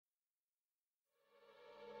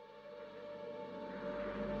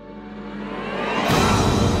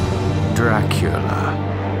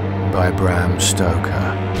by Bram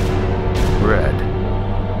Stoker. Read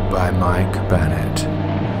by Mike Bennett.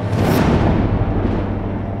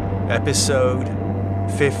 Episode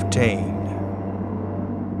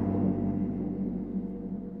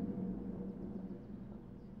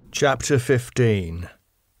 15. Chapter 15.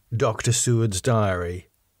 Dr. Seward's Diary.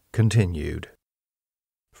 Continued.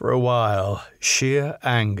 For a while, sheer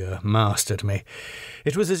anger mastered me.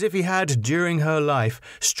 It was as if he had, during her life,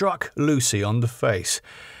 struck Lucy on the face.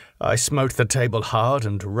 I smote the table hard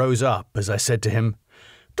and rose up as I said to him,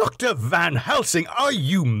 "Dr. Van Helsing, are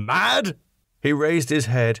you mad?" He raised his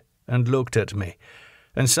head and looked at me,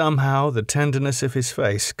 and somehow the tenderness of his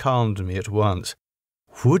face calmed me at once.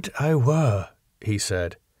 "Would I were," he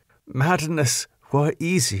said. "Madness were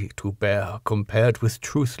easy to bear compared with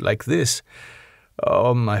truth like this.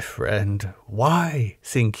 Oh, my friend, why,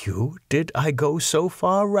 think you, did I go so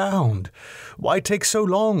far round? Why take so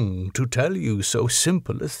long to tell you so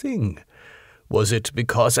simple a thing? Was it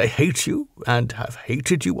because I hate you, and have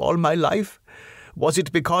hated you all my life? Was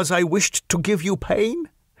it because I wished to give you pain?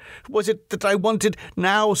 Was it that I wanted,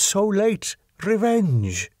 now so late,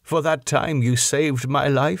 revenge for that time you saved my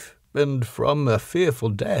life, and from a fearful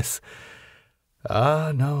death?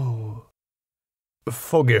 Ah, no."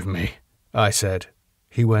 "Forgive me," I said.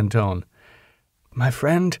 He went on. "My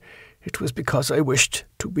friend, it was because I wished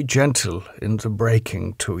to be gentle in the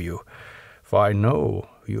breaking to you, for I know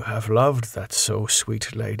you have loved that so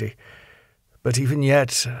sweet lady. But even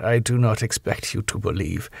yet I do not expect you to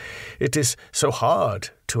believe. It is so hard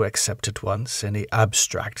to accept at once any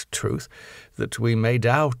abstract truth that we may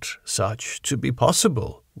doubt such to be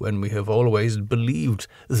possible when we have always believed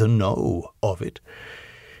the no of it.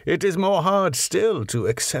 It is more hard still to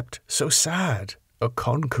accept so sad a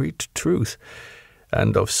concrete truth,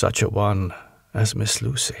 and of such a one as Miss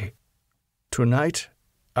Lucy. Tonight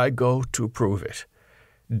I go to prove it.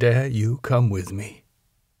 Dare you come with me?"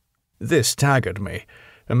 This staggered me.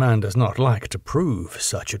 A man does not like to prove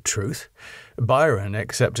such a truth. Byron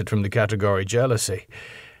accepted from the category jealousy,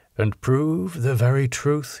 and prove the very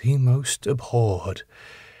truth he most abhorred.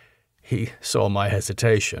 He saw my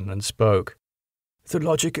hesitation and spoke. "The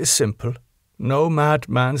logic is simple. No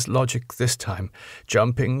madman's logic this time,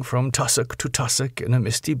 jumping from tussock to tussock in a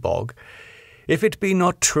misty bog. If it be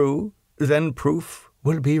not true, then proof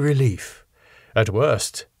will be relief. At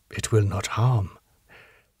worst, it will not harm.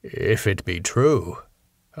 If it be true,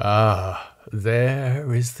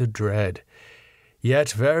 there is the dread.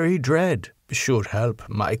 Yet very dread should help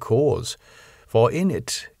my cause, for in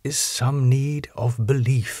it is some need of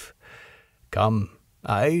belief. Come,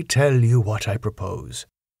 I tell you what I propose.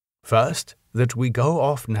 First, that we go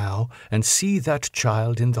off now and see that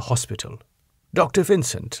child in the hospital. Dr.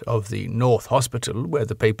 Vincent, of the North Hospital, where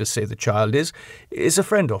the papers say the child is a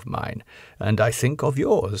friend of mine, and I think of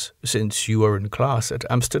yours, since you are in class at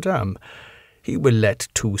Amsterdam. He will let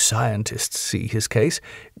 2 scientists see his case,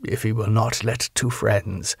 if he will not let 2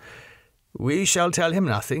 friends. We shall tell him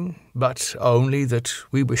nothing, but only that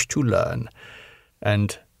we wish to learn.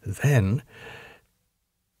 And then...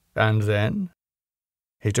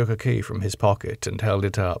 He took a key from his pocket and held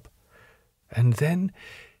it up. "And then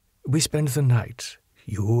we spend the night,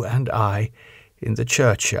 you and I, in the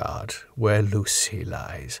churchyard where Lucy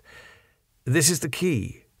lies. This is the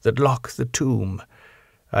key that locked the tomb.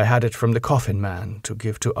 I had it from the coffin man to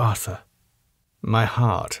give to Arthur." My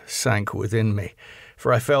heart sank within me,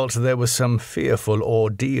 for I felt there was some fearful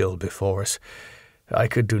ordeal before us. I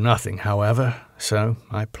could do nothing, however, so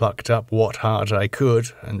I plucked up what heart I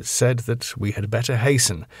could and said that we had better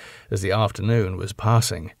hasten, as the afternoon was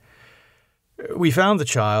passing. We found the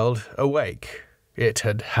child awake. It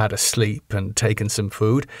had had a sleep and taken some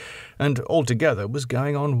food, and altogether was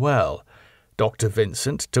going on well. Dr.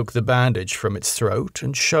 Vincent took the bandage from its throat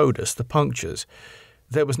and showed us the punctures.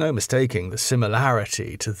 There was no mistaking the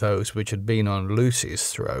similarity to those which had been on Lucy's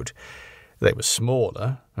throat. They were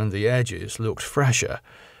smaller, and the edges looked fresher.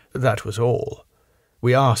 That was all.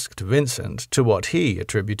 We asked Vincent to what he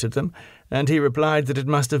attributed them, and he replied that it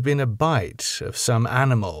must have been a bite of some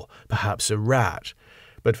animal, perhaps a rat.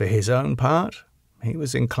 But for his own part, he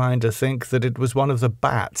was inclined to think that it was one of the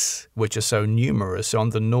bats which are so numerous on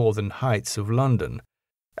the northern heights of London.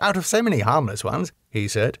 "Out of so many harmless ones," he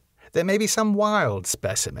said, "there may be some wild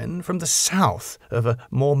specimen from the south of a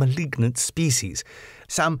more malignant species.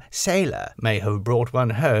 Some sailor may have brought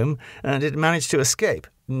one home, and it managed to escape,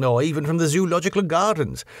 or even from the zoological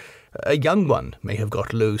gardens. A young one may have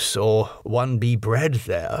got loose, or one be bred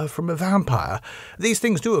there from a vampire. These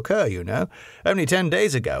things do occur, you know. Only 10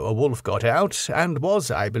 days ago a wolf got out, and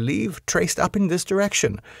was, I believe, traced up in this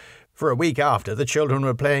direction. For a week after, the children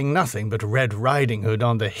were playing nothing but Red Riding Hood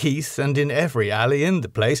on the heath and in every alley in the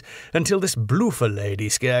place, until this bloofer lady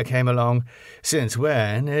scare came along, since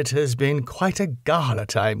when it has been quite a gala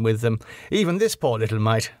time with them. Even this poor little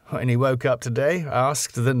mite, when he woke up today,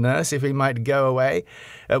 asked the nurse if he might go away.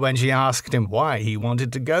 When she asked him why he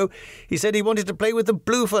wanted to go, he said he wanted to play with the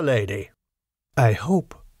bloofer lady. "I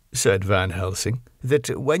hope," said Van Helsing,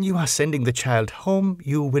 "that when you are sending the child home,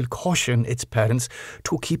 you will caution its parents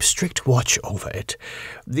to keep strict watch over it.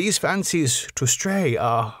 These fancies to stray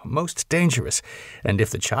are most dangerous, and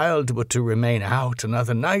if the child were to remain out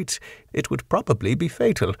another night, it would probably be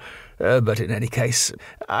fatal. But in any case,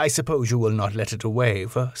 I suppose you will not let it away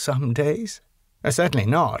for some days?" "Certainly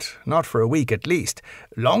not for a week at least.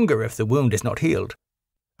 Longer if the wound is not healed."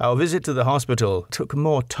 Our visit to the hospital took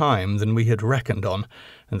more time than we had reckoned on,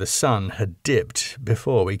 and the sun had dipped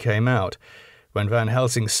before we came out. When Van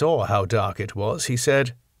Helsing saw how dark it was, he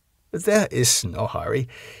said, "There is no hurry.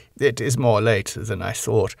 It is more late than I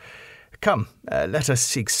thought. Come, let us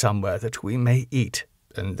seek somewhere that we may eat,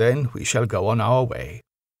 and then we shall go on our way."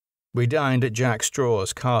 We dined at Jack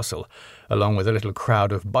Straw's castle, along with a little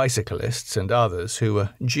crowd of bicyclists and others who were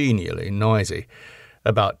genially noisy.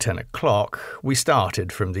 About 10 o'clock, we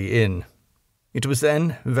started from the inn. It was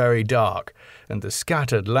then very dark, and the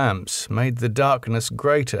scattered lamps made the darkness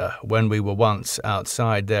greater when we were once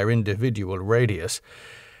outside their individual radius.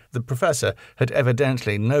 The professor had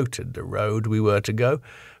evidently noted the road we were to go,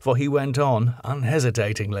 for he went on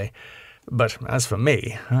unhesitatingly. But as for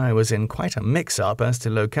me, I was in quite a mix-up as to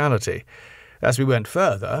locality. As we went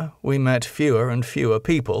further, we met fewer and fewer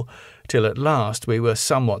people, till at last we were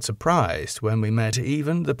somewhat surprised when we met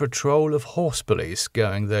even the patrol of horse police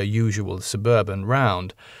going their usual suburban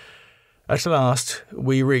round. At last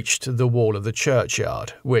we reached the wall of the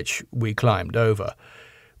churchyard, which we climbed over.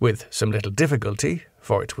 With some little difficulty,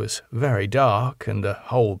 for it was very dark and the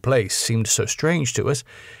whole place seemed so strange to us,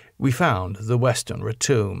 we found the Westenra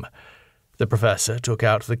tomb. The professor took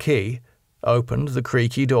out the key, opened the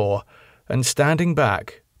creaky door, and standing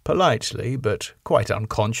back, politely but quite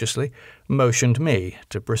unconsciously, motioned me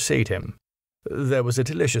to precede him. There was a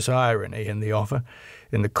delicious irony in the offer,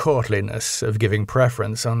 in the courtliness of giving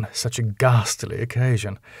preference on such a ghastly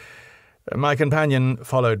occasion. My companion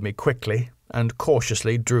followed me quickly, and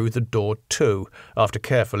cautiously drew the door to, after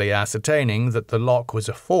carefully ascertaining that the lock was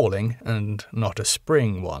a falling and not a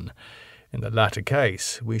spring one. In the latter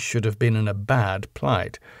case, we should have been in a bad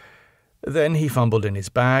plight. Then he fumbled in his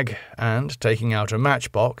bag, and, taking out a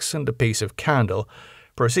matchbox and a piece of candle,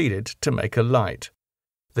 proceeded to make a light.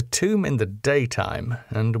 The tomb in the daytime,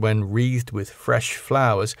 and when wreathed with fresh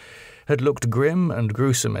flowers, had looked grim and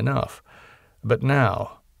gruesome enough. But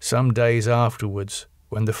now, some days afterwards,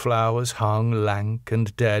 when the flowers hung lank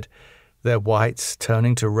and dead, their whites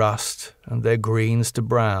turning to rust and their greens to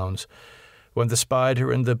browns, when the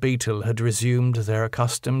spider and the beetle had resumed their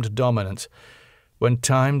accustomed dominance, when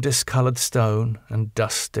time-discoloured stone and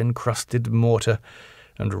dust-encrusted mortar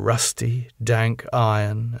and rusty, dank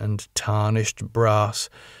iron and tarnished brass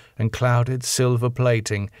and clouded silver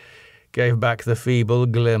plating gave back the feeble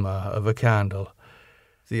glimmer of a candle,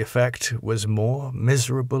 the effect was more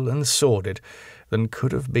miserable and sordid than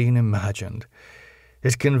could have been imagined.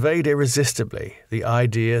 It conveyed irresistibly the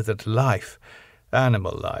idea that life,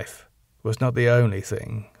 animal life, was not the only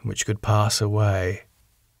thing which could pass away.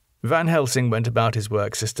 Van Helsing went about his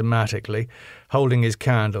work systematically, holding his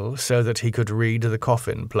candle so that he could read the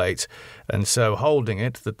coffin plates, and so holding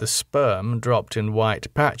it that the sperm dropped in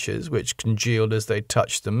white patches which congealed as they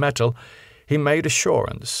touched the metal. He made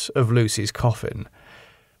assurance of Lucy's coffin.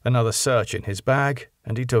 Another search in his bag,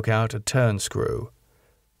 and he took out a turn-screw.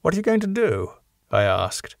 "What are you going to do?" I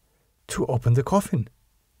asked. "To open the coffin.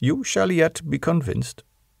 You shall yet be convinced."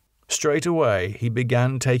 Straight away he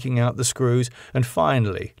began taking out the screws and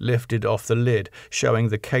finally lifted off the lid, showing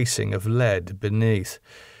the casing of lead beneath.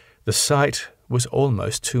 The sight was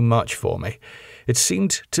almost too much for me. It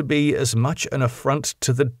seemed to be as much an affront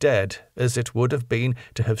to the dead as it would have been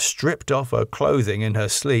to have stripped off her clothing in her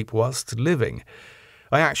sleep whilst living.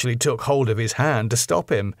 I actually took hold of his hand to stop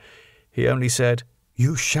him. He only said,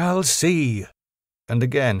 "You shall see," and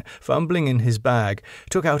again, fumbling in his bag,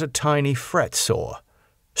 took out a tiny fret saw.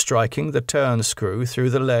 Striking the turn-screw through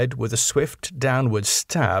the lead with a swift downward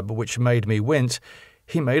stab which made me wince,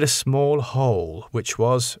 he made a small hole, which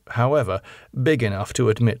was, however, big enough to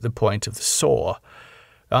admit the point of the saw.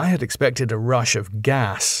 I had expected a rush of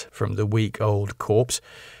gas from the weak old corpse.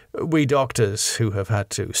 We doctors, who have had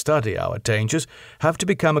to study our dangers, have to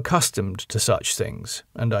become accustomed to such things,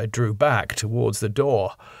 and I drew back towards the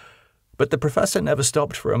door. But the professor never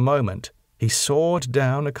stopped for a moment. He sawed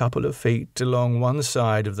down a couple of feet along one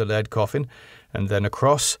side of the lead coffin, and then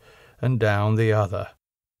across and down the other.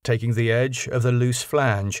 Taking the edge of the loose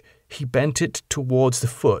flange, he bent it towards the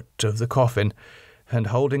foot of the coffin, and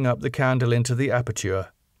holding up the candle into the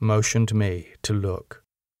aperture, motioned me to look.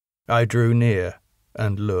 I drew near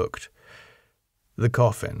and looked. The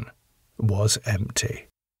coffin was empty.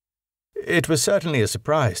 It was certainly a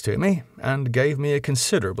surprise to me, and gave me a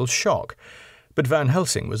considerable shock, but Van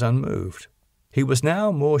Helsing was unmoved. He was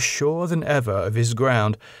now more sure than ever of his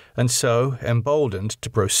ground, and so emboldened to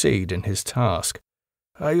proceed in his task.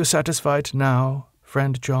 "Are you satisfied now,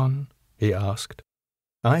 friend John?" he asked.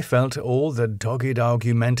 I felt all the dogged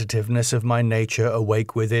argumentativeness of my nature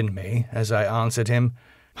awake within me as I answered him,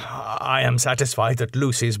 "I am satisfied that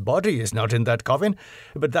Lucy's body is not in that coffin,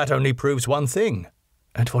 but that only proves one thing."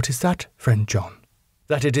 "And what is that, friend John?"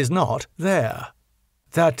 "That it is not there."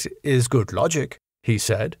 "That is good logic," he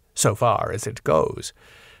said, "so far as it goes.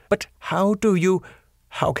 But how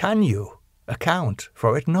can you account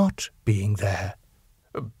for it not being there?"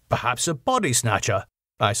 "Perhaps a body snatcher,"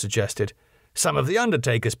 I suggested. "Some of the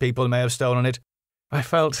undertaker's people may have stolen it." I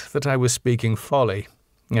felt that I was speaking folly,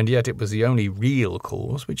 and yet it was the only real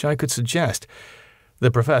cause which I could suggest.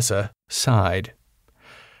 The professor sighed.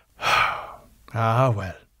 "Ah,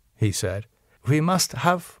 well," he said, "we must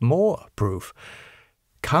have more proof.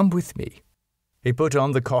 Come with me." He put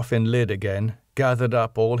on the coffin lid again, gathered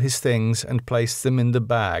up all his things and placed them in the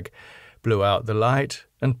bag, blew out the light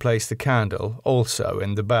and placed the candle also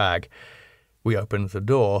in the bag. We opened the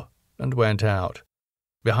door and went out.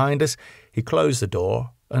 Behind us, he closed the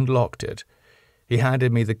door and locked it. He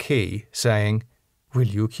handed me the key, saying, "Will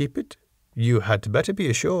you keep it? You had better be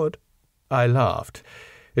assured." I laughed.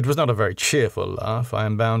 It was not a very cheerful laugh, I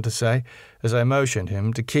am bound to say, as I motioned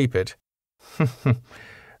him to keep it.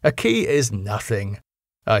 "A key is nothing,"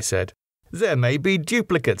 I said. "There may be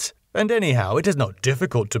duplicates, and anyhow it is not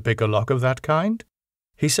difficult to pick a lock of that kind."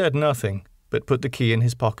 He said nothing, but put the key in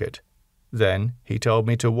his pocket. Then he told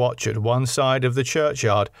me to watch at one side of the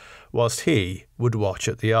churchyard, whilst he would watch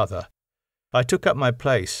at the other. I took up my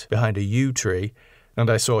place behind a yew tree, and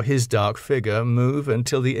I saw his dark figure move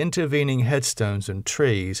until the intervening headstones and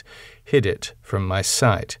trees hid it from my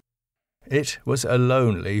sight. It was a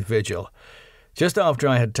lonely vigil. Just after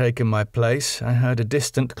I had taken my place, I heard a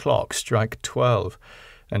distant clock strike 12,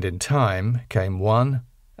 and in time came 1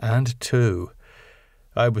 and 2.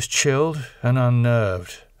 I was chilled and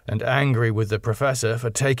unnerved, and angry with the professor for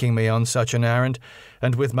taking me on such an errand,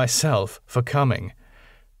 and with myself for coming.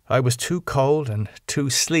 I was too cold and too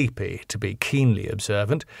sleepy to be keenly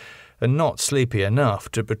observant, and not sleepy enough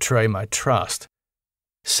to betray my trust.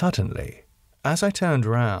 Suddenly, as I turned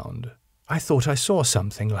round, I thought I saw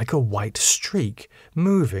something like a white streak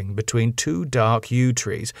moving between 2 dark yew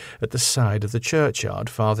trees at the side of the churchyard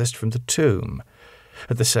farthest from the tomb.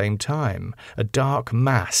 At the same time, a dark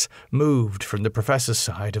mass moved from the professor's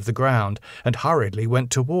side of the ground and hurriedly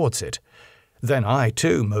went towards it. Then I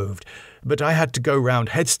too moved, but I had to go round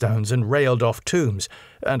headstones and railed-off tombs,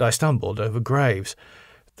 and I stumbled over graves.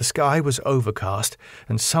 The sky was overcast,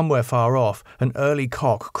 and somewhere far off an early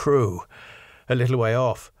cock crew. A little way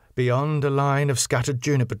off, beyond a line of scattered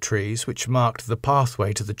juniper trees which marked the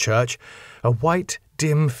pathway to the church, a white,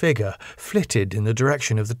 dim figure flitted in the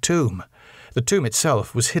direction of the tomb. The tomb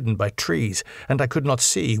itself was hidden by trees, and I could not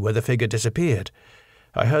see where the figure disappeared.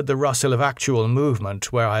 I heard the rustle of actual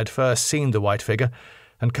movement where I had first seen the white figure,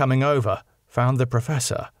 and coming over, found the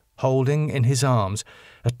professor holding in his arms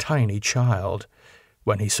a tiny child.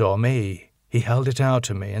 When he saw me, he held it out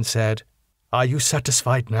to me and said, "Are you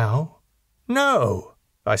satisfied now?" "No,"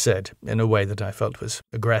 I said, in a way that I felt was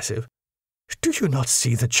aggressive. "Do you not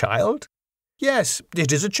see the child?" "Yes,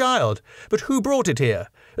 it is a child, but who brought it here?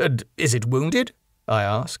 And is it wounded?" I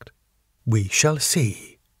asked. "We shall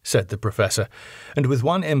see," said the professor, and with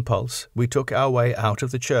one impulse we took our way out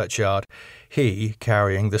of the churchyard, he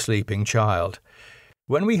carrying the sleeping child.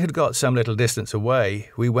 When we had got some little distance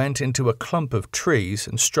away, we went into a clump of trees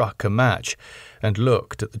and struck a match, and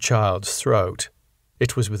looked at the child's throat.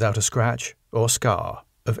 It was without a scratch or scar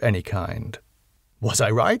of any kind. "Was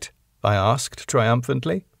I right?" I asked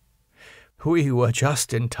triumphantly. "We were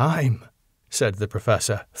just in time," said the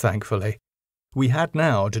professor thankfully. We had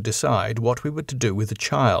now to decide what we were to do with the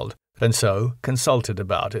child, and so consulted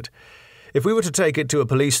about it. If we were to take it to a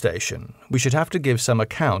police station, we should have to give some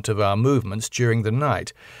account of our movements during the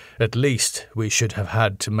night. At least we should have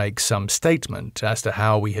had to make some statement as to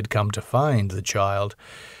how we had come to find the child.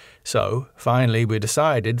 So, finally, we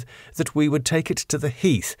decided that we would take it to the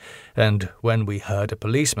heath, and when we heard a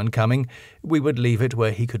policeman coming, we would leave it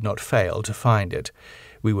where he could not fail to find it.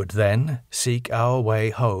 We would then seek our way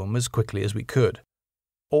home as quickly as we could.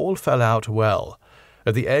 All fell out well.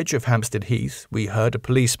 At the edge of Hampstead Heath, we heard a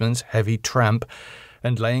policeman's heavy tramp,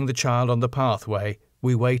 and laying the child on the pathway,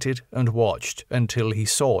 we waited and watched until he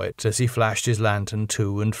saw it as he flashed his lantern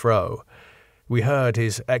to and fro. We heard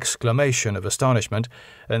his exclamation of astonishment,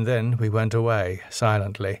 and then we went away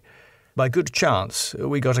silently. By good chance,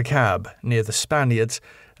 we got a cab near the Spaniards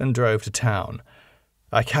and drove to town.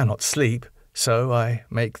 I cannot sleep, so I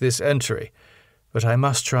make this entry, but I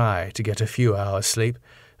must try to get a few hours' sleep,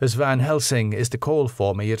 as Van Helsing is to call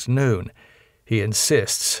for me at noon. He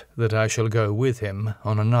insists that I shall go with him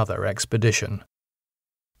on another expedition.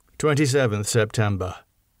 27th September.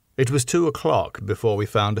 It was 2:00 before we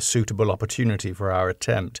found a suitable opportunity for our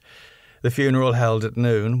attempt. The funeral held at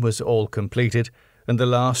noon was all completed, and the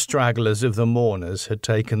last stragglers of the mourners had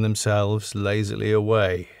taken themselves lazily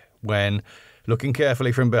away, when, looking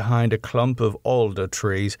carefully from behind a clump of alder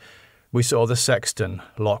trees, we saw the sexton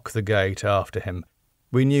lock the gate after him.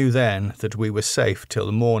 We knew then that we were safe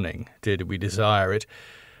till morning, did we desire it,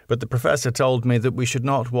 but the professor told me that we should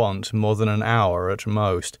not want more than an hour at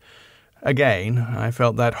most. Again, I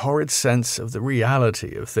felt that horrid sense of the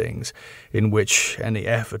reality of things, in which any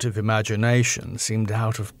effort of imagination seemed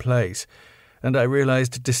out of place, and I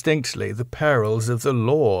realized distinctly the perils of the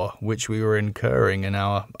law which we were incurring in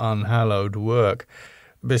our unhallowed work.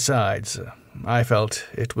 Besides, I felt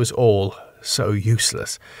it was all so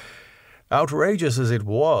useless. Outrageous as it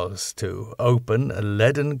was to open a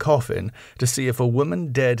leaden coffin to see if a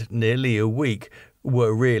woman dead nearly a week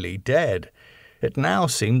were really dead, it now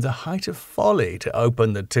seemed the height of folly to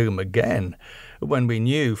open the tomb again, when we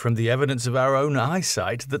knew from the evidence of our own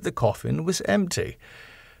eyesight that the coffin was empty.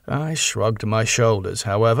 I shrugged my shoulders,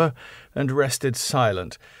 however, and rested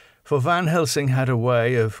silent, for Van Helsing had a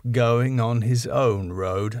way of going on his own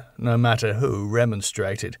road, no matter who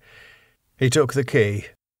remonstrated. He took the key,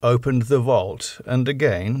 opened the vault, and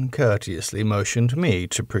again courteously motioned me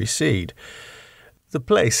to precede. The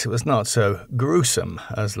place was not so gruesome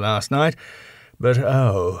as last night, but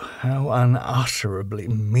oh, how unutterably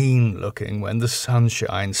mean-looking when the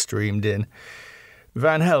sunshine streamed in.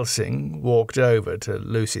 Van Helsing walked over to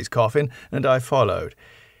Lucy's coffin, and I followed.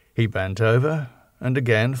 He bent over, and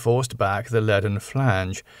again forced back the leaden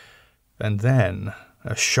flange. And then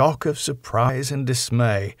a shock of surprise and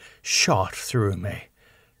dismay shot through me.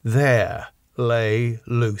 There lay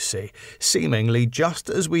Lucy, seemingly just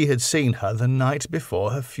as we had seen her the night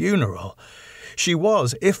before her funeral. She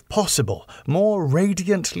was, if possible, more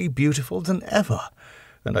radiantly beautiful than ever,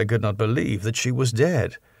 and I could not believe that she was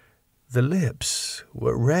dead. The lips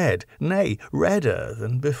were red, nay, redder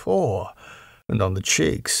than before, and on the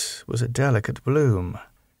cheeks was a delicate bloom.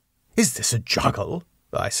 "Is this a juggle?"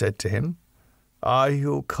 I said to him. "Are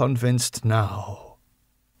you convinced now?"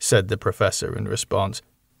 said the professor in response,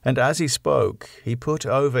 and as he spoke he put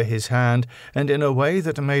over his hand, and in a way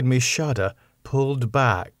that made me shudder, pulled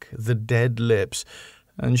back the dead lips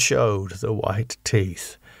and showed the white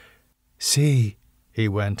teeth. "See," he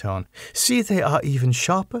went on, "see, they are even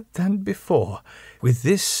sharper than before, with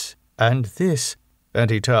this and this,"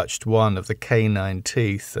 and he touched one of the canine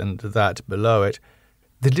teeth and that below it.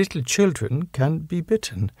 "The little children can be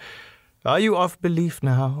bitten. Are you of belief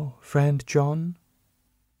now, friend John?"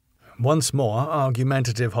 Once more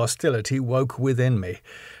argumentative hostility woke within me.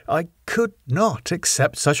 I could not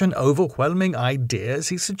accept such an overwhelming idea as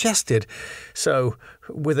he suggested, so,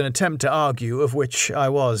 with an attempt to argue of which I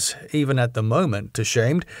was, even at the moment,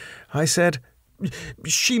 ashamed, I said,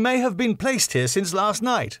 "She may have been placed here since last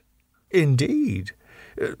night." "Indeed?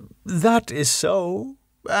 That is so,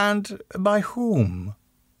 and by whom?"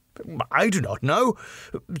 "I do not know.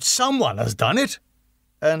 Someone has done it."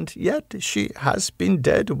 "And yet she has been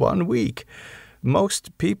dead 1 week.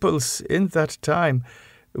 Most peoples in that time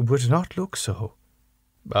would not look so."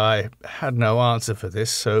 I had no answer for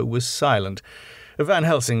this, so was silent. Van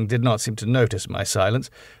Helsing did not seem to notice my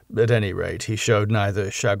silence. At any rate, he showed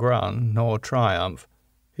neither chagrin nor triumph.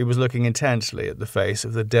 He was looking intently at the face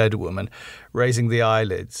of the dead woman, raising the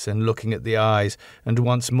eyelids and looking at the eyes, and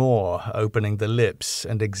once more opening the lips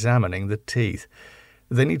and examining the teeth.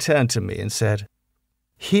 Then he turned to me and said,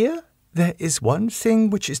 "Here there is one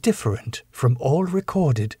thing which is different from all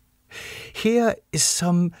recorded. Here is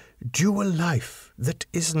some dual life that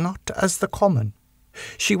is not as the common.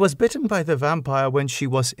 She was bitten by the vampire when she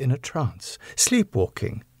was in a trance,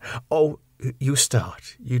 sleepwalking. Oh, you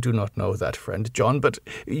start. You do not know that, friend John, but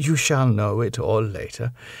you shall know it all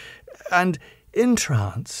later. And in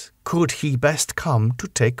trance could he best come to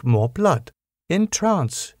take more blood. In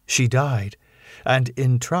trance she died, and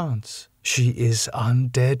in trance she is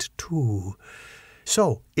undead too.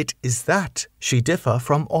 So it is that she differ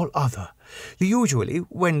from all other. Usually,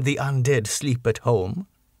 when the undead sleep at home—"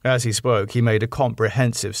 As he spoke, he made a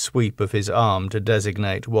comprehensive sweep of his arm to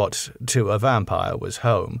designate what, to a vampire, was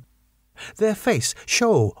home. "Their face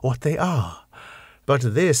show what they are.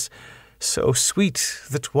 But this, so sweet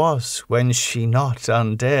that was when she not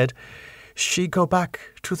undead, she go back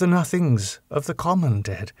to the nothings of the common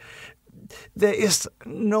dead. There is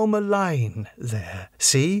no malign there,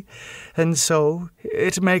 see? And so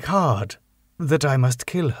it make hard that I must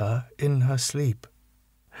kill her in her sleep."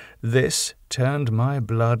 This turned my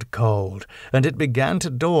blood cold, and it began to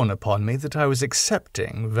dawn upon me that I was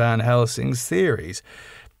accepting Van Helsing's theories.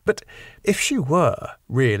 But if she were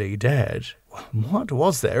really dead, what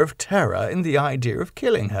was there of terror in the idea of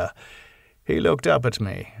killing her? He looked up at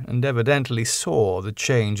me, and evidently saw the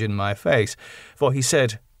change in my face, for he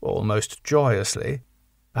said, almost joyously,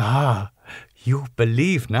 "Ah, you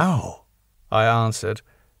believe now?" I answered,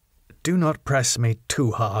 "Do not press me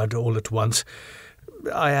too hard all at once.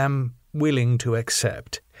 I am willing to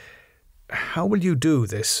accept. How will you do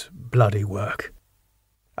this bloody work?"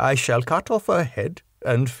 "I shall cut off her head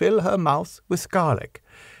and fill her mouth with garlic,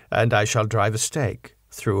 and I shall drive a stake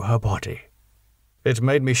through her body." It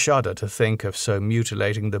made me shudder to think of so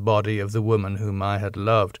mutilating the body of the woman whom I had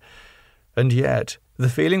loved, and yet the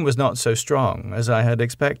feeling was not so strong as I had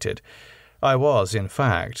expected. I was, in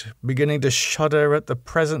fact, beginning to shudder at the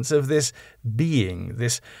presence of this being,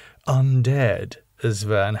 this undead, as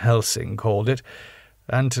Van Helsing called it,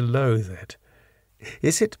 and to loathe it.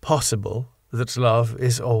 Is it possible that love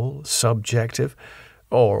is all subjective,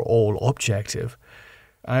 or all objective?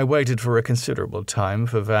 I waited for a considerable time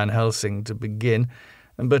for Van Helsing to begin,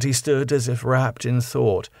 but he stood as if wrapped in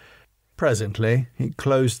thought. Presently he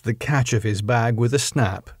closed the catch of his bag with a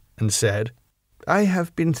snap, and said, "I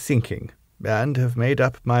have been thinking, and have made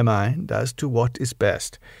up my mind as to what is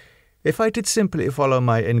best. If I did simply follow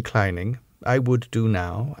my inclining, I would do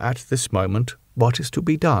now, at this moment, what is to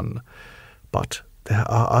be done. But there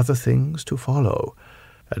are other things to follow,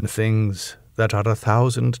 and things that are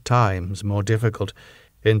 1,000 times more difficult,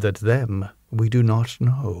 in that them we do not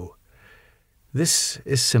know. This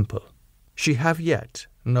is simple. She have yet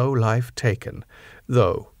no life taken,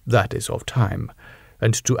 though that is of time,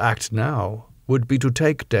 and to act now would be to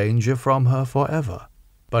take danger from her forever.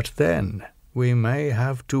 But then we may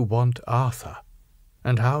have to want Arthur,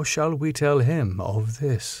 and how shall we tell him of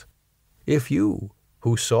this? If you,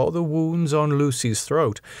 who saw the wounds on Lucy's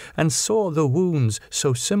throat, and saw the wounds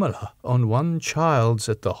so similar on one child's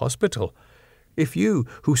at the hospital, if you,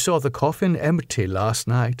 who saw the coffin empty last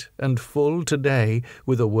night and full today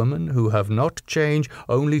with a woman who have not changed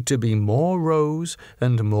only to be more rose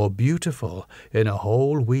and more beautiful in a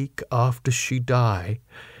whole week after she die,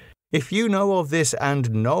 if you know of this and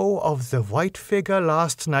know of the white figure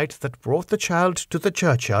last night that brought the child to the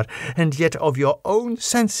churchyard, and yet of your own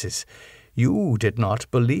senses you did not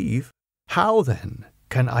believe, how then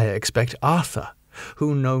can I expect Arthur,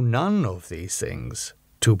 who know none of these things,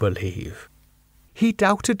 to believe? He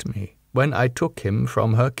doubted me when I took him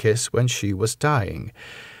from her kiss when she was dying.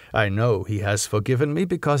 I know he has forgiven me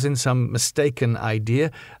because in some mistaken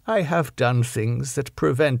idea I have done things that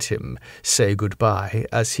prevent him say goodbye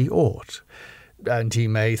as he ought. And he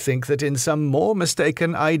may think that in some more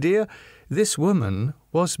mistaken idea this woman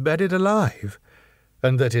was bedded alive,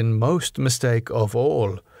 and that in most mistake of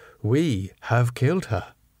all we have killed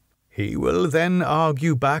her. He will then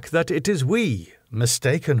argue back that it is we,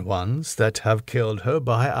 mistaken ones, that have killed her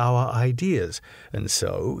by our ideas, and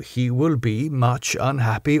so he will be much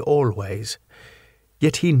unhappy always.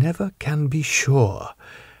 Yet he never can be sure,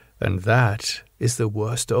 and that is the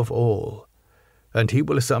worst of all. And he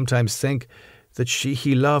will sometimes think that she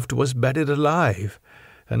he loved was bedded alive,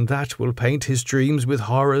 and that will paint his dreams with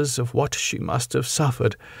horrors of what she must have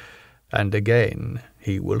suffered. And again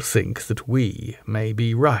he will think that we may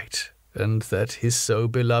be right, and that his so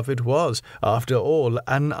beloved was, after all,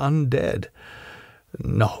 an undead.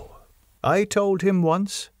 No, I told him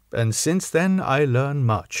once, and since then I learn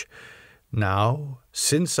much. Now,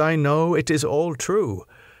 since I know it is all true,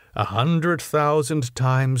 100,000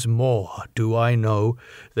 times more do I know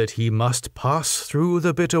that he must pass through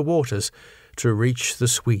the bitter waters to reach the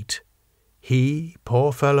sweet. He,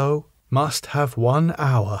 poor fellow, must have 1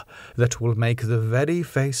 hour that will make the very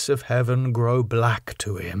face of heaven grow black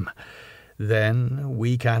to him. Then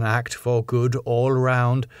we can act for good all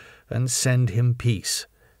round and send him peace.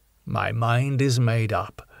 My mind is made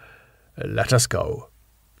up. Let us go.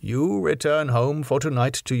 You return home for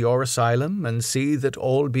tonight to your asylum and see that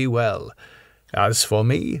all be well. As for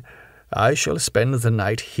me, I shall spend the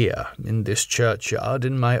night here in this churchyard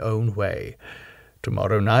in my own way.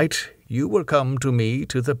 Tomorrow night you will come to me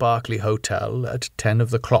to the Berkeley Hotel at 10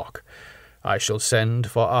 of the clock. I shall send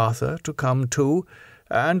for Arthur to come too,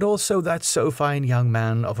 and also that so fine young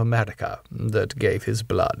man of America that gave his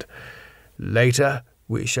blood. Later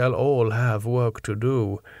we shall all have work to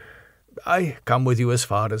do. I come with you as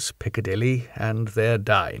far as Piccadilly, and there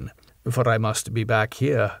dine, for I must be back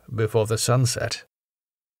here before the sunset."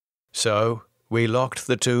 So we locked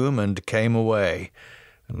the tomb and came away,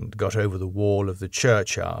 and got over the wall of the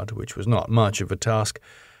churchyard, which was not much of a task,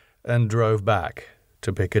 and drove back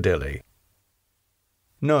to Piccadilly.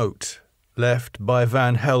 Note left by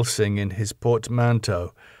Van Helsing in his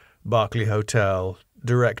portmanteau, Berkeley Hotel,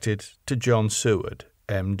 directed to John Seward,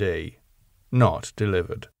 M.D. Not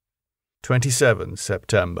delivered. 27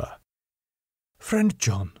 September. Friend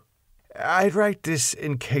John, I write this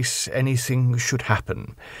in case anything should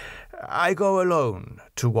happen. I go alone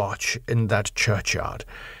to watch in that churchyard.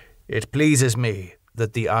 It pleases me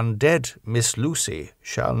that the undead Miss Lucy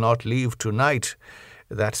shall not leave tonight,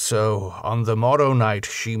 that so on the morrow night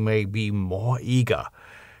she may be more eager.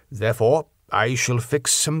 Therefore I shall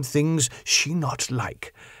fix some things she not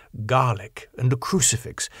like, garlic and a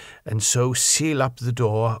crucifix, and so seal up the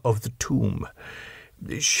door of the tomb.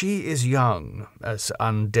 She is young as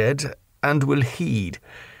undead, and will heed.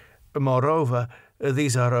 Moreover,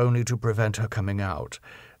 these are only to prevent her coming out.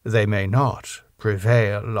 They may not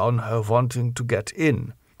prevail on her wanting to get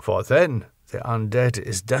in, for then the undead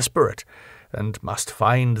is desperate, and must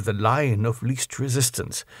find the line of least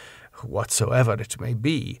resistance, whatsoever it may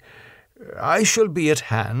be. I shall be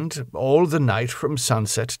at hand all the night from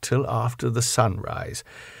sunset till after the sunrise,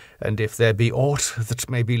 and if there be aught that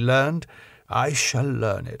may be learned, I shall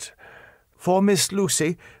learn it. For Miss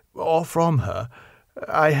Lucy, or from her,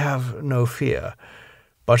 I have no fear.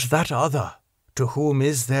 But that other, to whom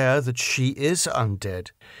is there that she is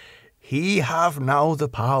undead, he have now the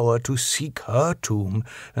power to seek her tomb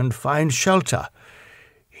and find shelter.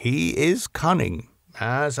 He is cunning,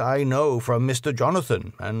 as I know from Mr.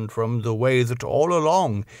 Jonathan, and from the way that all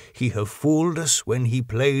along he have fooled us when he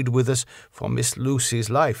played with us for Miss Lucy's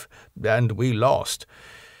life, and we lost.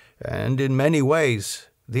 And in many ways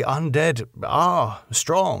the undead are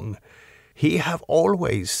strong. He have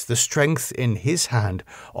always the strength in his hand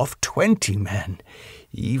of 20 men.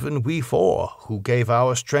 Even we 4, who gave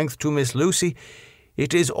our strength to Miss Lucy,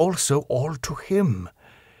 it is also all to him.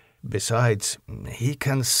 Besides, he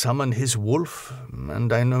can summon his wolf,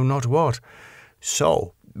 and I know not what.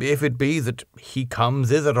 So, if it be that he come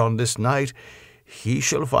thither on this night, he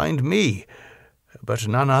shall find me, but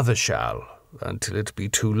none other shall, until it be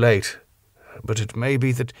too late. But it may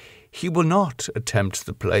be that he will not attempt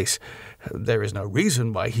the place. There is no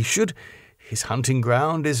reason why he should. His hunting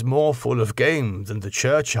ground is more full of game than the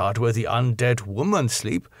churchyard where the undead woman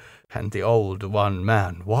sleep, and the old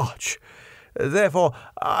one-man watch. Therefore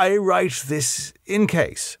I write this in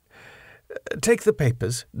case. Take the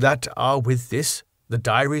papers that are with this, the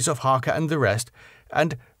diaries of Harker and the rest,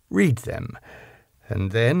 and read them,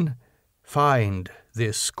 and then find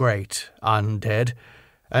this great undead,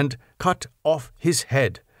 and cut off his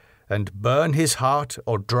head, and burn his heart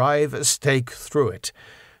or drive a stake through it,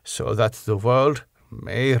 so that the world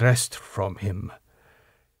may rest from him.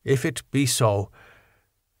 If it be so,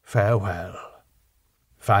 farewell.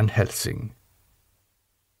 Van Helsing.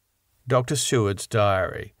 Dr. Seward's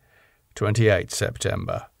Diary, 28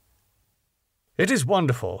 September. It is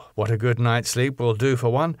wonderful what a good night's sleep will do for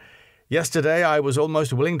one. Yesterday I was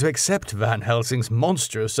almost willing to accept Van Helsing's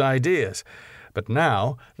monstrous ideas, but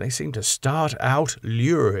now they seem to start out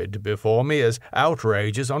lurid before me as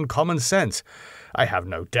outrages on common sense. I have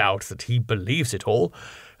no doubt that he believes it all.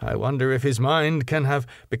 I wonder if his mind can have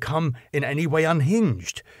become in any way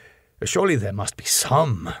unhinged. Surely there must be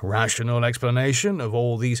some rational explanation of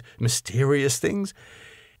all these mysterious things.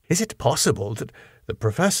 Is it possible that the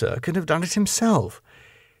professor can have done it himself?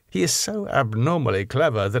 He is so abnormally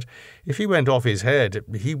clever that if he went off his head,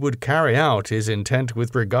 he would carry out his intent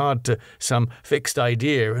with regard to some fixed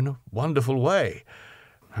idea in a wonderful way.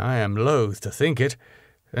 I am loath to think it,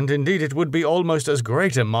 and indeed it would be almost as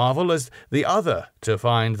great a marvel as the other to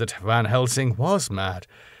find that Van Helsing was mad.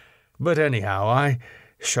 But anyhow, I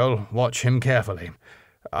shall watch him carefully.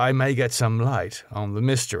 I may get some light on the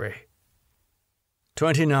mystery.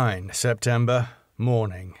 29 September,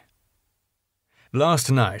 morning.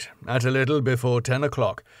 Last night, at a little before 10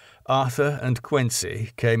 o'clock, Arthur and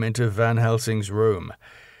Quincy came into Van Helsing's room.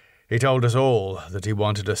 He told us all that he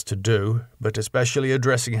wanted us to do, but especially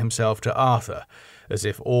addressing himself to Arthur, as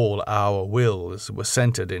if all our wills were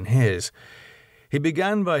centred in his. He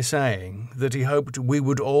began by saying that he hoped we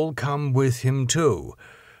would all come with him too,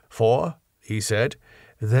 for, he said.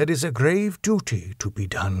 "There is a grave duty to be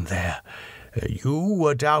done there. You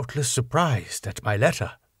were doubtless surprised at my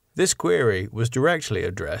letter." This query was directly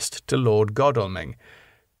addressed to Lord Godalming.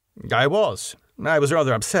 "I was. I was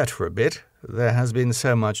rather upset for a bit. There has been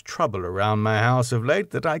so much trouble around my house of late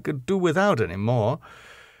that I could do without any more.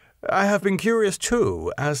 I have been curious,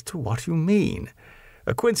 too, as to what you mean.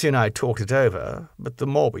 Quincy and I talked it over, but the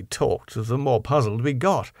more we talked, the more puzzled we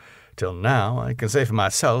got. Till now, I can say for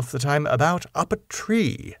myself that I'm about up a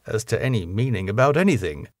tree as to any meaning about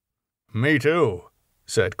anything." "Me too,"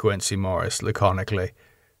 said Quincy Morris laconically.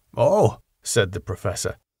 "Oh," said the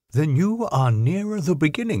Professor, "then you are nearer the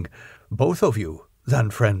beginning, both of you, than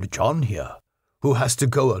friend John here, who has to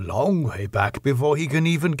go a long way back before he can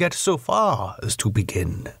even get so far as to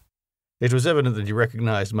begin." It was evident that he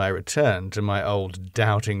recognized my return to my old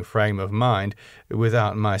doubting frame of mind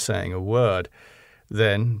without my saying a word.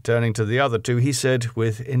 Then, turning to the other two, he said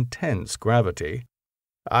with intense gravity,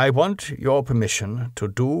 "I want your permission to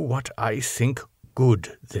do what I think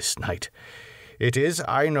good this night. It is,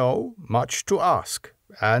 I know, much to ask,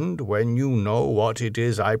 and when you know what it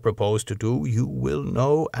is I propose to do, you will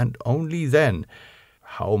know, and only then,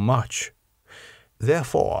 how much.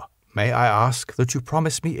 Therefore, may I ask that you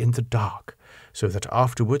promise me in the dark, so that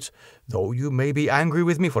afterwards, though you may be angry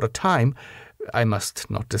with me for a time, I must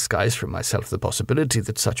not disguise from myself the possibility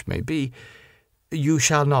that such may be, you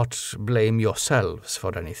shall not blame yourselves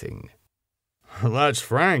for anything." "That's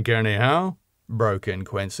frank, anyhow," broke in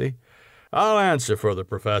Quincy. "I'll answer for the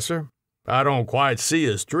Professor. I don't quite see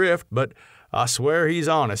his drift, but I swear he's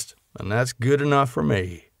honest, and that's good enough for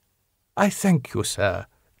me." "I thank you, sir,"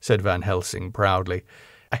 said Van Helsing proudly.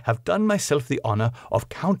 "I have done myself the honour of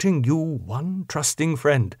counting you one trusting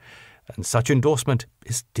friend, and such endorsement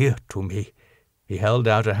is dear to me." He held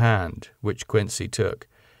out a hand, which Quincy took.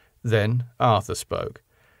 Then Arthur spoke.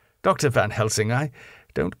 "Dr. Van Helsing, I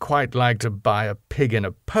don't quite like to buy a pig in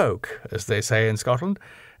a poke, as they say in Scotland,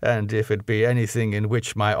 and if it be anything in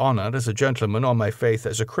which my honour as a gentleman or my faith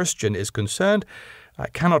as a Christian is concerned, I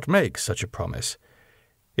cannot make such a promise.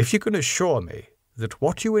 If you can assure me that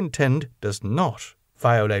what you intend does not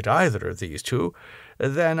violate either of these two,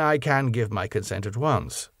 then I can give my consent at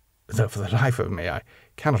once, though for the life of me I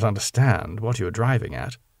cannot understand what you are driving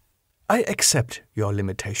at." "I accept your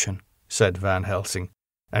limitation," said Van Helsing,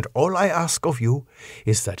 "and all I ask of you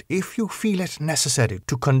is that if you feel it necessary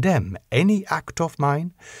to condemn any act of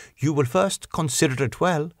mine, you will first consider it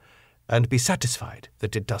well, and be satisfied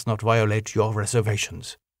that it does not violate your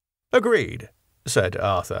reservations." "Agreed," said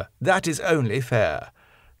Arthur. "That is only fair.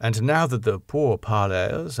 And now that the poor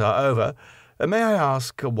parlers are over, may I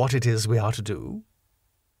ask what it is we are to do?"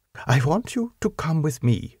 "I want you to come with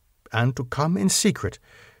me, and to come in secret,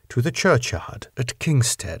 to the churchyard at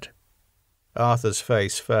Kingstead." Arthur's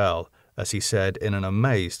face fell as he said in an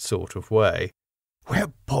amazed sort of way, "Where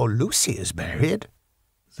poor Lucy is buried?"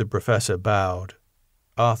 The Professor bowed.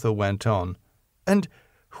 Arthur went on, "And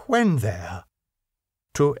when there?"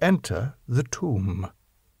 "To enter the tomb."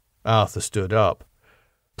 Arthur stood up.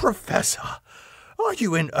 "Professor, are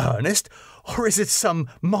you in earnest, or is it some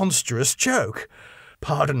monstrous joke?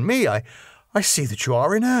 Pardon me, I see that you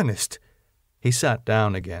are in earnest." He sat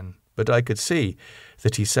down again, but I could see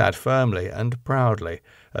that he sat firmly and proudly,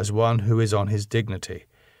 as one who is on his dignity.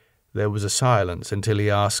 There was a silence until he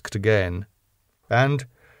asked again, "And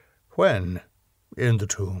when in the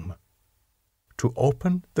tomb?" "To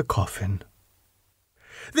open the coffin."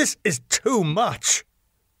 "This is too much,"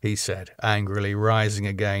 he said, angrily rising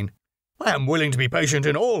again. "I am willing to be patient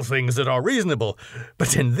in all things that are reasonable,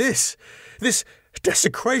 but in this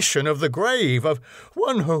desecration of the grave of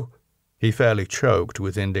one who—" He fairly choked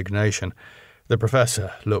with indignation. The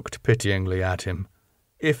Professor looked pityingly at him.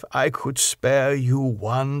 "If I could spare you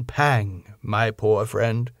one pang, my poor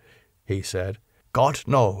friend," he said, "God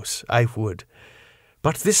knows I would.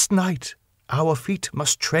 But this night our feet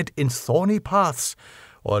must tread in thorny paths,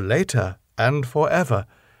 or later and forever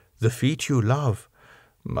the feet you love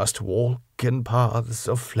must walk in paths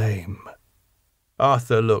of flame."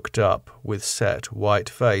 Arthur looked up with set white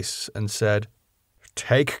face and said,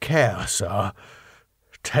 "Take care, sir,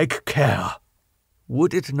 take care."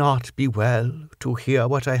 "Would it not be well to hear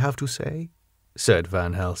what I have to say?" said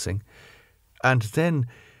Van Helsing. "And then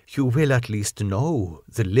you will at least know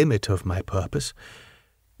the limit of my purpose.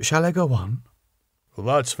 Shall I go on?"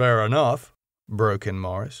 "That's fair enough," broke in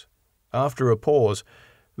Morris. After a pause,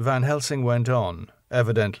 Van Helsing went on,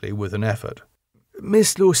 evidently with an effort.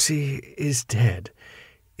 "Miss Lucy is dead,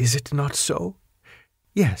 is it not so?"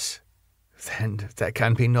 "Yes." "Then there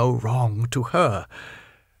can be no wrong to her.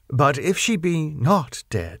 But if she be not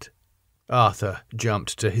dead—" Arthur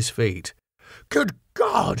jumped to his feet. "Good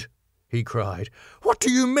God!" he cried. "What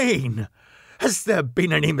do you mean? Has there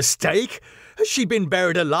been any mistake? Has she been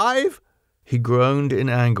buried alive?" He groaned in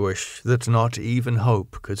anguish that not even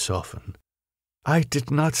hope could soften. "I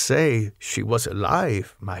did not say she was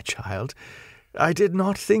alive, my child. I did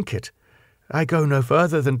not think it. I go no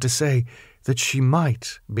further than to say that she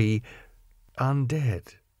might be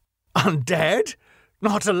undead." "Undead?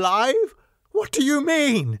 Not alive? What do you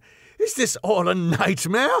mean? Is this all a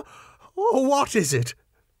nightmare? Or what is it?"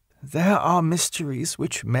 "There are mysteries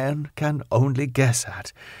which men can only guess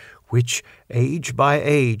at, which age by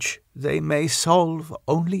age they may solve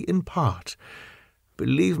only in part.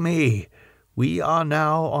 Believe me, we are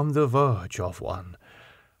now on the verge of one,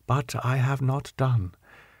 but I have not done.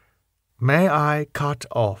 May I cut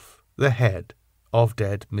off the head of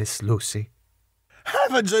dead Miss Lucy?"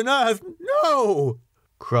 "Heavens and earth, no!"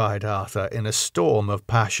 cried Arthur in a storm of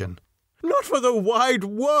passion. "Not for the wide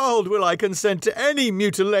world will I consent to any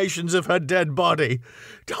mutilations of her dead body.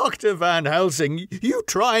 Dr. Van Helsing, you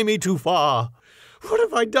try me too far. What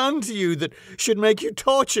have I done to you that should make you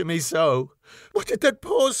torture me so? What did that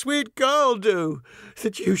poor sweet girl do,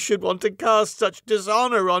 that you should want to cast such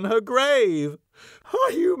dishonour on her grave?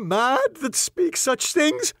 Are you mad that speak such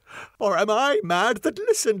things, or am I mad that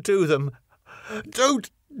listen to them?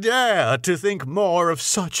 Don't dare to think more of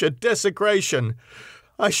such a desecration.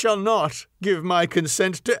 I shall not give my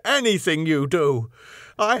consent to anything you do.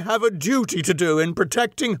 I have a duty to do in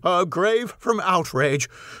protecting her grave from outrage,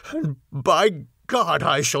 and by God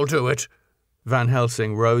I shall do it." Van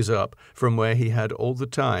Helsing rose up from where he had all the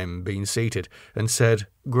time been seated and said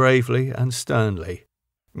gravely and sternly,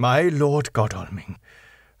 "My Lord Godalming,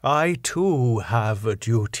 I too have a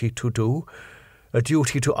duty to do, a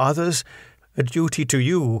duty to others, a duty to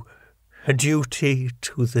you, a duty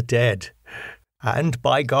to the dead. And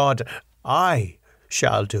by God, I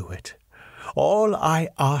shall do it. All I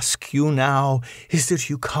ask you now is that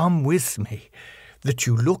you come with me, that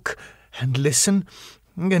you look and listen,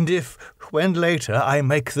 and if, when later I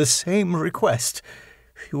make the same request,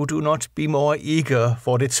 you do not be more eager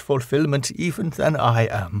for its fulfillment even than I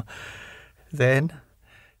am, then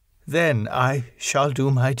I shall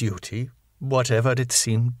do my duty, whatever it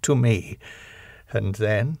seemed to me, and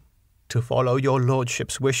then, to follow your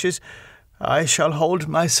lordship's wishes, I shall hold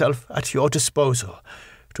myself at your disposal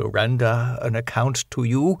to render an account to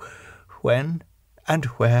you when and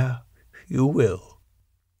where you will."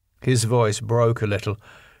 His voice broke a little,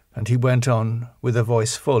 and he went on with a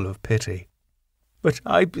voice full of pity. "But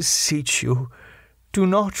I beseech you, do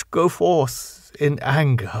not go forth in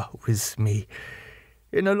anger with me.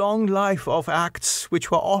 In a long life of acts which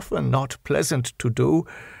were often not pleasant to do,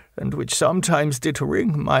 and which sometimes did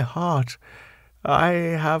wring my heart, I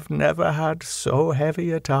have never had so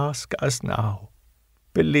heavy a task as now.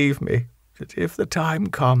 Believe me that if the time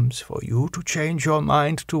comes for you to change your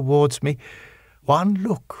mind towards me, one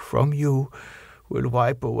look from you will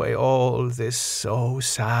wipe away all this so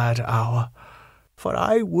sad hour, for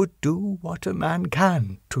I would do what a man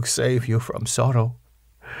can to save you from sorrow.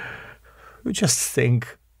 Just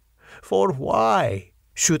think, for why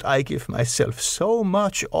should I give myself so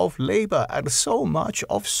much of labour and so much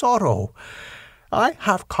of sorrow? I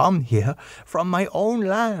have come here from my own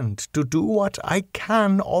land to do what I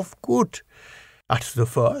can of good. At the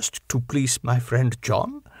first, to please my friend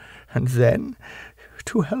John, and then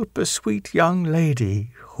to help a sweet young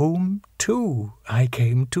lady whom, too, I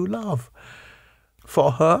came to love.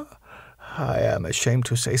 For her, I am ashamed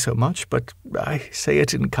to say so much, but I say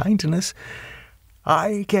it in kindness,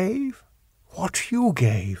 I gave what you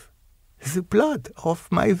gave, the blood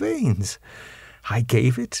of my veins. I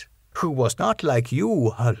gave it, who was not like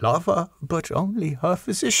you, her lover, but only her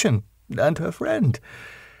physician and her friend.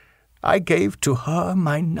 I gave to her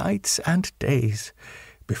my nights and days,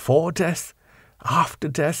 before death, after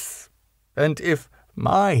death, and if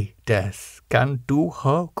my death can do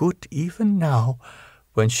her good even now,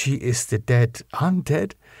 when she is the dead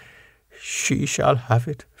undead, she shall have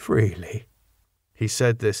it freely." He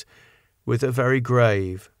said this with a very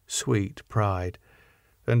grave, sweet pride,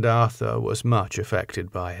 and Arthur was much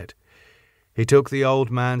affected by it. He took the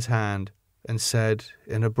old man's hand and said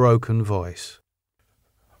in a broken voice,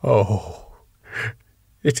 "Oh,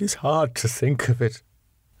 it is hard to think of it,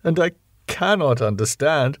 and I cannot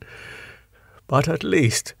understand, but at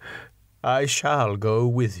least I shall go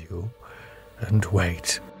with you and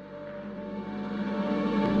wait."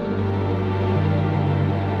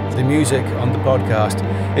 The music on the podcast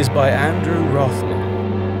is by Andrew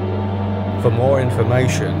Rothman. For more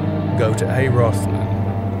information, go to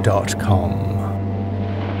arothman.com.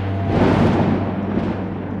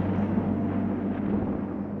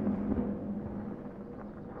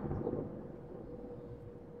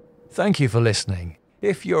 Thank you for listening.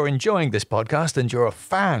 If you're enjoying this podcast and you're a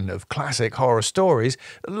fan of classic horror stories,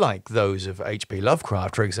 like those of H.P.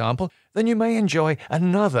 Lovecraft, for example, then you may enjoy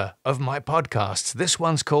another of my podcasts. This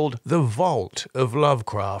one's called The Vault of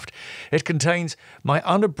Lovecraft. It contains my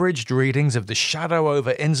unabridged readings of The Shadow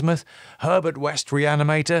over Innsmouth, Herbert West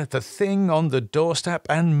Reanimator, The Thing on the Doorstep,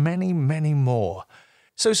 and many, many more.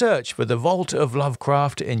 So search for The Vault of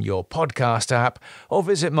Lovecraft in your podcast app or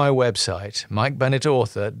visit my website,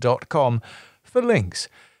 mikebennetauthor.com, for links.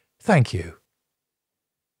 Thank you.